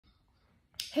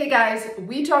Hey guys,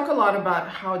 we talk a lot about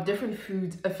how different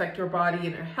foods affect our body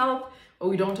and our health. What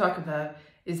we don't talk about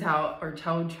is how our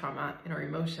childhood trauma and our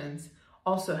emotions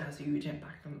also has a huge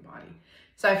impact on the body.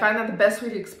 So I find that the best way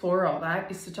to explore all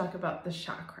that is to talk about the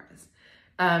chakras.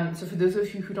 So for those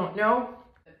of you who don't know,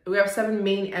 we have 7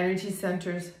 main energy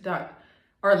centers that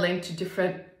are linked to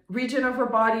different regions of our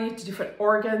body, to different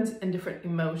organs and different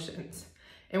emotions.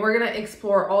 And we're going to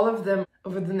explore all of them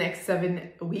over the next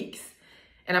 7 weeks.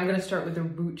 And I'm going to start with the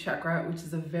root chakra, which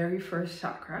is the very first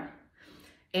chakra.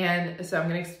 And so I'm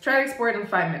going to try to explore it in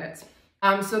 5 minutes.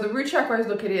 So the root chakra is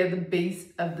located at the base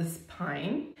of the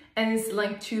spine and it's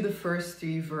linked to the first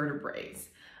 3 vertebrae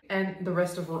and the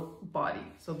rest of our body,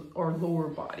 so our lower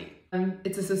body.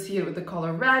 It's associated with the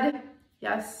color red.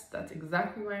 Yes, that's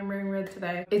exactly why I'm wearing red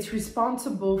today. It's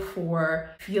responsible for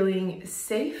feeling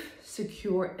safe,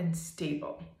 secure, and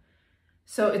stable.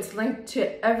 So it's linked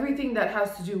to everything that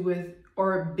has to do with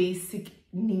our basic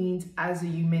needs as a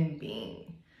human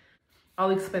being.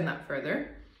 I'll explain that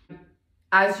further.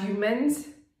 As humans,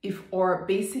 if our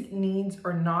basic needs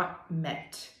are not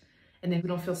met, and then we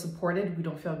don't feel supported, we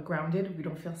don't feel grounded, we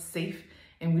don't feel safe,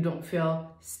 and we don't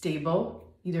feel stable,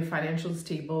 either financially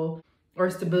stable or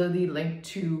stability linked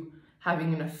to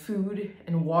having enough food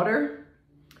and water,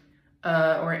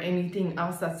 or anything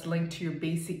else that's linked to your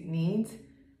basic needs,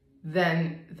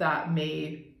 then that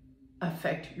may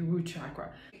affect your root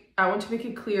chakra. I want to make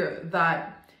it clear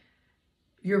that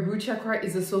your root chakra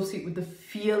is associated with the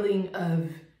feeling of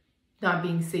not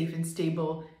being safe and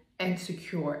stable and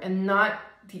secure, and not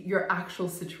your actual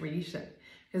situation.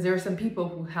 Because there are some people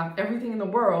who have everything in the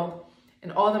world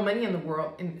and all the money in the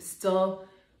world and still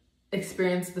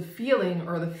experience the feeling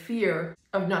or the fear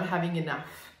of not having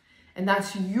enough. And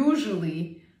that's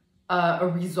usually a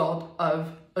result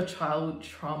of a childhood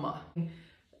trauma.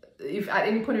 If at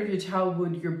any point of your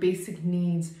childhood, your basic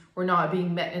needs were not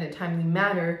being met in a timely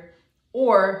manner,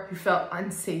 or you felt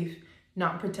unsafe,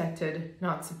 not protected,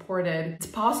 not supported, it's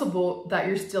possible that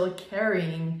you're still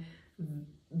carrying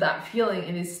that feeling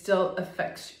and it still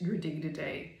affects your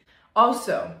day-to-day.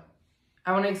 Also,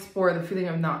 I want to explore the feeling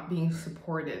of not being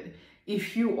supported.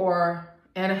 If you are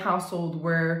in a household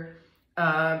where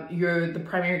you're the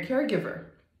primary caregiver,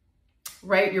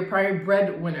 right? You're primary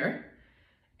breadwinner,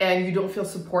 and you don't feel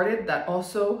supported, that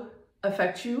also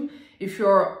affects you. If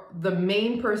you're the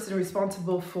main person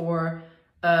responsible for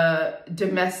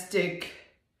domestic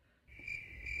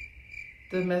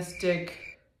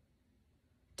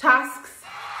tasks,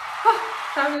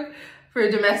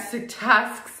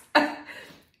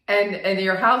 and in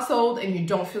your household, and you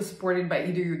don't feel supported by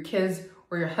either your kids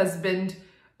or your husband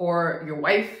or your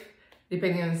wife,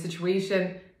 depending on the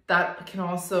situation, that can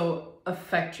also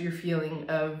affect your feeling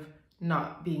of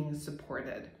not being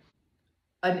supported.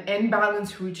 An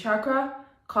imbalanced root chakra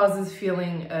causes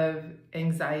feeling of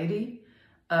anxiety,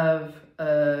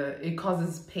 it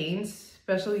causes pain,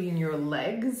 especially in your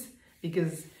legs,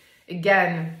 because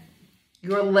again,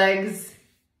 your legs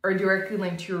are directly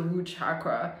linked to your root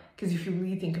chakra, because if you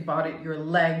really think about it, your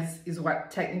legs is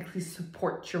what technically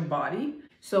supports your body.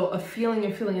 So a feeling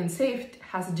of feeling unsafe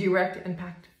has a direct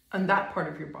impact on that part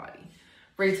of your body,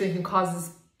 right? So it can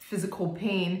cause physical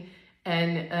pain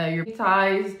and your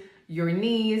thighs, your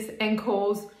knees,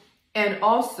 ankles, and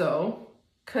also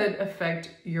could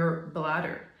affect your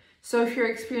bladder. So if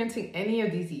you're experiencing any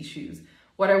of these issues,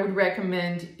 what I would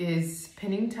recommend is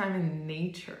spending time in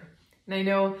nature. And I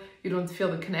know you don't feel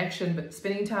the connection, but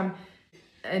spending time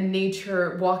in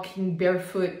nature, walking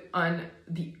barefoot on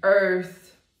the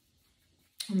earth,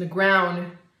 on the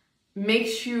ground,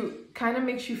 makes you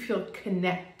feel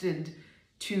connected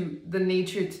to the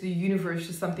nature, to the universe,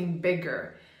 to something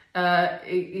bigger.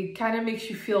 It kind of makes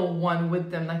you feel one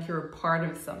with them, like you're a part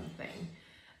of something.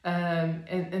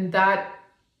 And that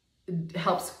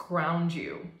helps ground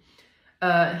you,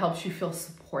 helps you feel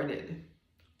supported.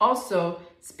 Also,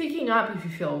 speaking up if you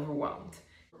feel overwhelmed,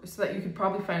 so that you could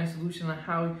probably find a solution on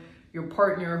how your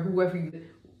partner, whoever you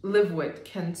live with,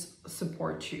 can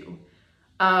support you.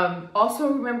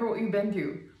 Also, remember what you've been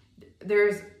through.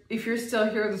 If you're still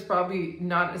here, there's probably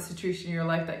not a situation in your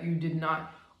life that you did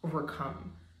not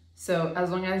overcome. So as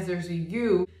long as there's a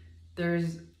you,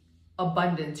 there's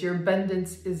abundance. Your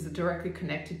abundance is directly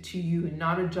connected to you,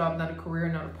 not a job, not a career,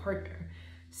 not a partner.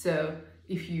 So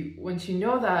once you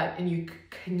know that and you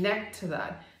connect to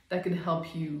that, that can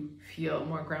help you feel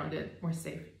more grounded, more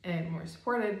safe, and more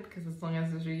supported, because as long as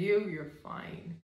there's a you, you're fine.